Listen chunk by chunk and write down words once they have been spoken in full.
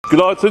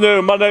Good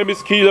afternoon, my name is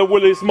Kealan,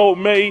 Willis, Mould,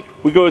 me.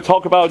 We're going to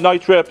talk about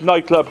Nightrip,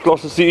 nightclub,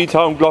 Gloucester City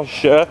Town,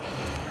 Gloucestershire.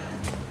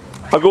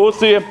 I go to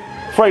see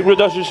Frank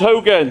Redus's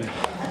Hogan.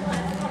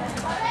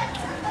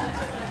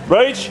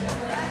 Rach?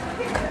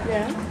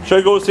 Yeah. Should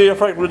I go see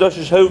Frank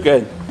Redus's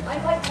Hogan?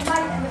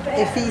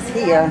 If he's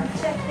here.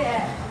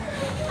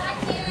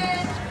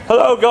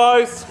 Hello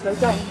guys.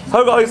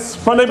 Hello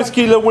guys, my name is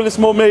Kealan, Willis,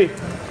 Mould, me.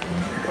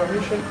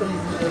 Permission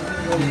from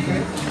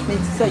need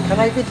to say, can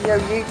I video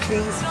you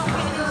please?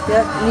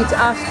 Yeah, you need to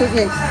ask, don't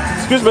you?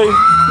 Excuse me.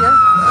 Yeah?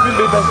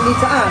 Excuse me, You need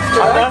to ask,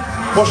 right?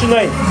 What's your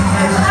name?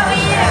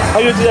 How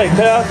are you today?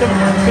 Can I ask some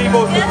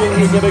people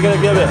if you're going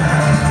to give it?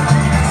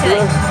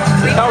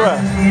 Tara?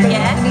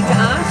 Yeah. You need to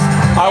ask.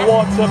 I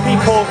want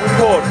people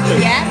record,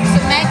 please. Yeah. So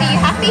Meg, are you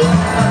happy?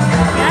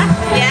 Yeah.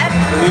 Yeah.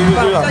 You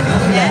do that?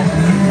 Yeah.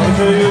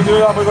 So you do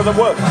that because it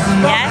works?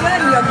 Yeah.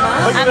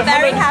 I'm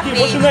very happy.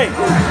 What's your name?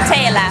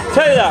 Taylor.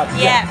 Taylor?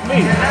 Yeah.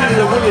 Me,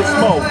 Kealan, Willis,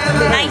 Mould.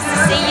 Nice to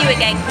see you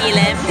again,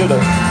 Kealan. Good.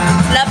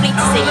 It's lovely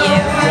to see you.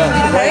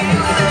 Okay.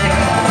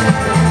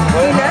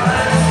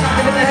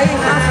 Gonna pay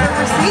half the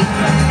receipt?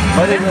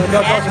 Money,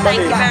 Yeah,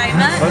 thank you very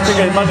much. I'm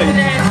taking money.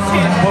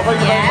 Well, thank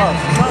you very much.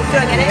 Well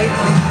done, Get it?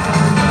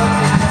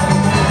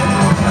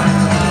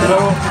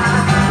 Hello.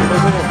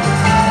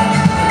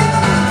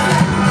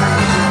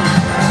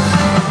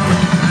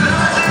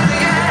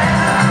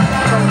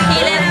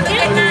 Kealan, have a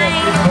good night.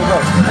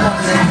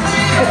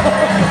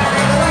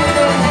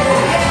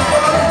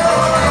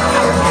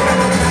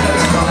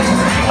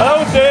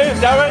 Hello, Dave,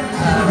 Darren.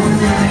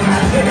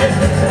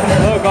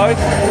 Hello, guys.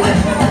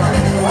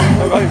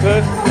 Hello, guys,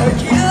 first.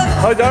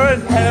 Hi, Darren.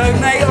 Hello,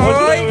 mate. All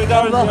right.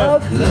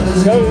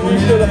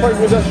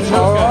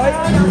 All right.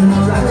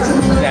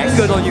 Yeah,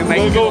 good on you, mate.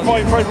 We'll go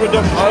find Frank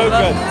Redus's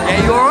Hogan.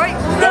 Yeah, you all right?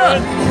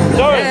 Darren.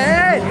 Darren.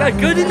 Yeah, that's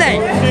good, isn't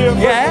it? See you,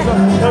 Yeah.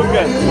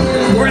 Hogan.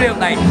 Brilliant,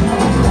 mate.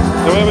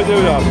 Don't ever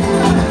do that.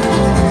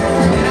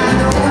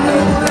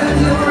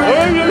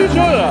 Oh, you really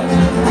sure that?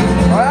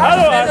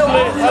 Hello,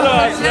 Ashley. Hello,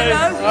 Ashley.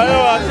 Hello,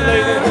 Ashley.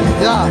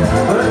 Yeah.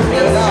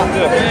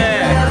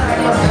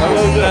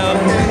 Hello, there.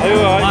 Are you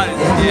alright?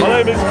 My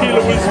name is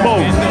Kealan with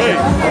Mould.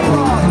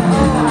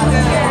 Hey.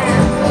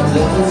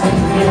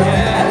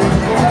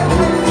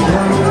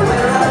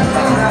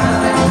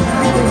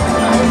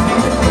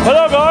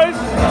 Hello, guys.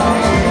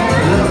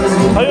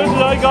 How are you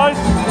today, guys?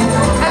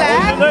 Hello.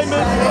 Your name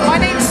is? My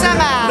name's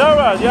Summer.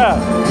 Nora, yeah.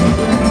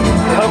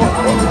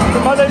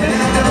 My name is?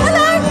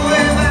 Hello.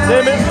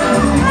 Name is?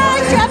 Hi,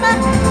 Gemma.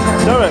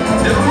 Nora.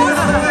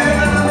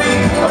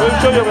 I'm going to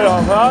show you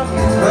around, huh?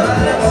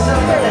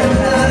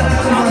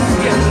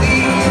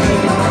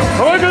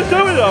 What are you going to do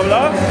with them,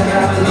 huh?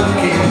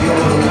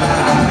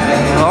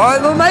 All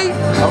right, well, mate.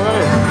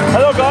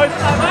 Hello, guys.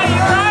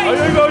 Are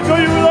you going to show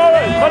you around?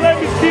 My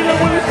name is Kealan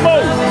Willis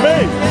Mould. Me.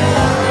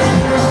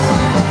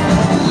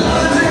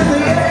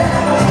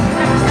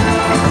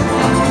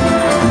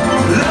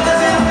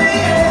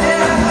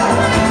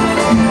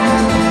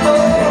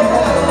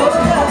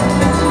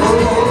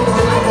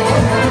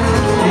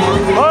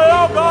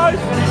 Hello, guys.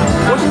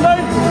 What's your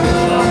name?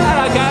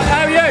 Hello, Gav.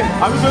 How are you?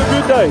 I'm doing a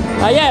good day.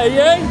 Yeah,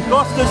 you?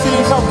 Gloucester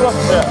City, South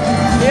Gloucestershire.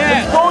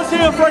 Yeah. Go and see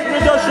Frank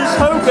Redus's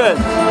Hogan.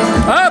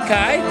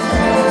 Okay.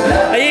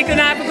 Are you going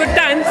to have a good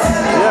dance?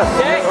 Yes.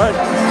 Yeah. Right.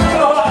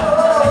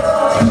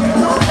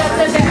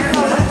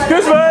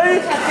 Excuse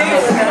me.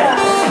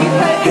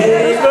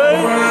 Excuse me.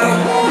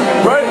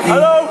 Right.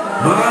 Hello.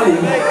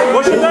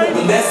 What's your name?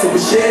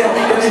 What's your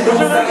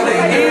name?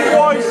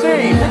 EYC.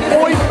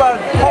 Boys Band.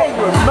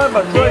 Congress.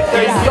 Remember, Great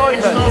Day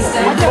Diamond.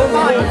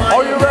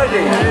 Are you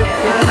ready?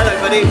 Hello,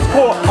 buddy.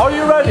 Are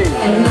you ready?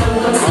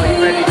 Are you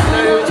ready to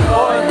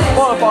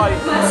Qualify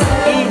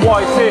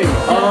EYC.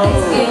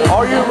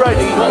 Are you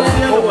ready?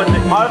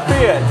 I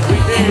fear it.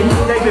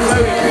 David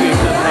Bowie?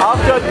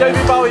 After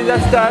David Bowie,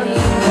 Let's Dance,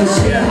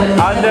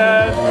 and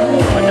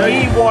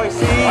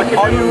EYC,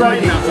 are you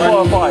ready to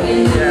qualify?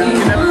 Yeah, you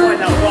can never find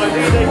that one.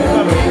 David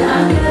Bowie.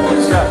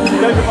 Yeah,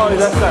 David Bowie,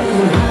 Let's Dance.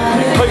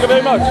 Thank you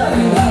very much.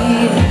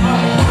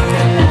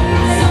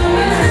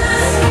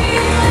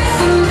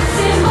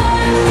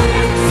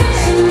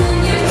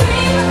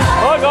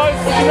 Hi guys,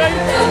 what's your name?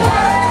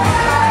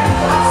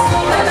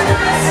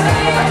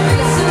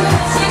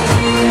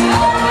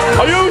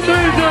 Are you two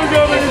doing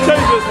good in the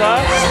chambers now?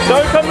 So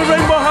come to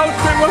Rainbow House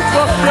Street, West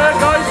Gloucestershire,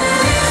 guys.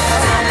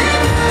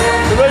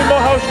 The Rainbow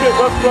House Street,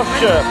 West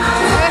Gloucestershire.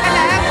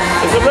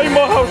 It's the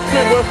Rainbow House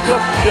Street, West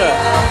Gloucestershire.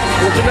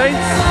 What's your name?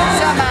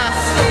 Summer.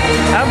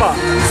 Emma.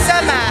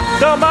 Summer.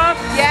 Summer?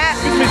 Yeah.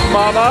 Excuse me,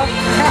 Mama.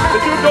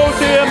 Did you go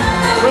see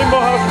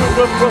Rainbow House Street,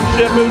 West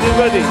Gloucestershire building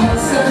ready?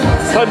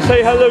 Come say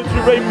hello to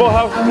Rainbow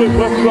House Street,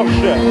 West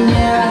Gloucestershire.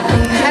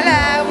 Hello.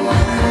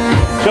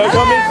 Shall I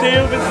come and see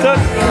you, Mr.?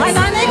 My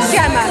name's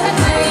Gemma.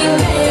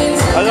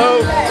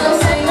 Hello.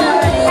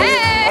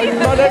 Hey.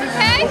 My name is,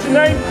 Hey. what's your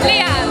name?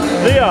 Leanne.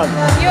 Leon.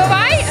 You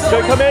alright? Shall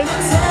I come in?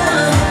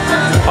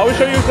 I will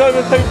show you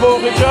the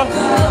table picture.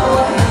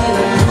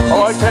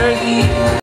 Alright, okay.